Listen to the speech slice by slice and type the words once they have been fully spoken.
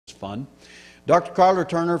fun. Dr. Carla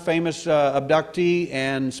Turner, famous abductee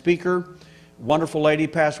and speaker, wonderful lady,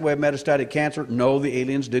 passed away of metastatic cancer. No, the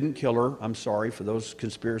aliens didn't kill her. I'm sorry for those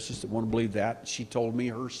conspiracists that want to believe that. She told me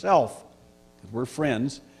herself, because we're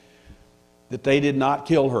friends, that they did not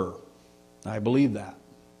kill her. I believe that.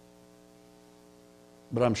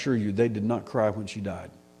 But I'm sure they did not cry when she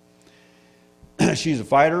died. She's a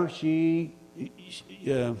fighter.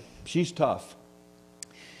 She's tough.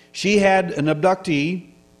 She had an abductee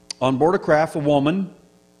on board a craft, a woman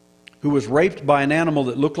who was raped by an animal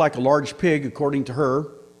that looked like a large pig, according to her.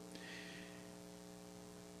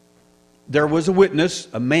 There was a witness,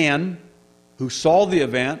 a man, who saw the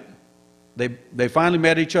event. They finally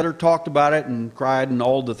met each other, talked about it, and cried, and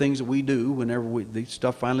all the things that we do whenever this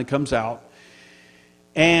stuff finally comes out.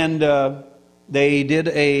 And they did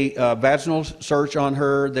a vaginal search on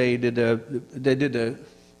her. They did a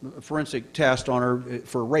forensic test on her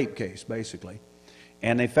for a rape case, basically.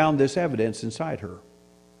 And they found this evidence inside her.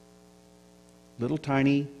 Little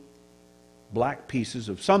tiny black pieces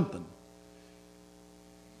of something.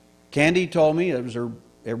 Candy told me, it was her,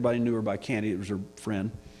 everybody knew her by Candy, it was her friend.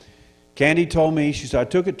 Candy told me, she said, I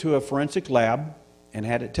took it to a forensic lab and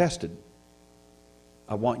had it tested.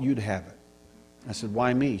 I want you to have it. I said,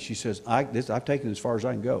 why me? She says, I've taken it as far as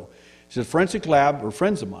I can go. She said, forensic lab were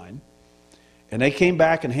friends of mine, and they came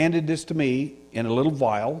back and handed this to me in a little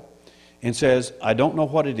vial and says, I don't know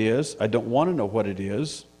what it is. I don't want to know what it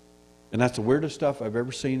is. And that's the weirdest stuff I've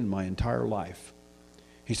ever seen in my entire life.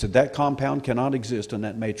 He said, that compound cannot exist in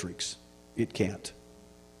that matrix. It can't.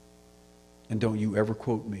 And don't you ever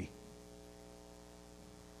quote me.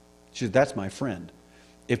 She said, that's my friend.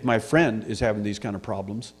 If my friend is having these kind of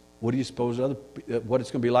problems, what do you suppose what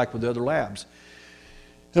it's going to be like with the other labs?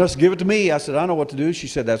 And I said, give it to me. I said, I know what to do. She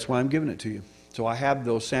said, that's why I'm giving it to you. So I have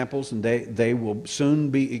those samples, and they will soon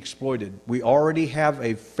be exploited. We already have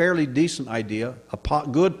a fairly decent idea, a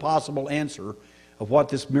good possible answer of what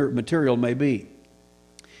this material may be.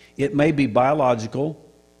 It may be biological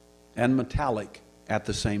and metallic at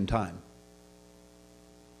the same time.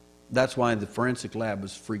 That's why the forensic lab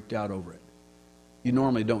was freaked out over it. You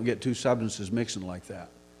normally don't get two substances mixing like that.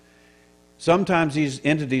 Sometimes these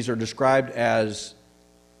entities are described as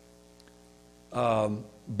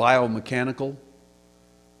biomechanical.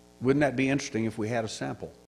 Wouldn't that be interesting if we had a sample?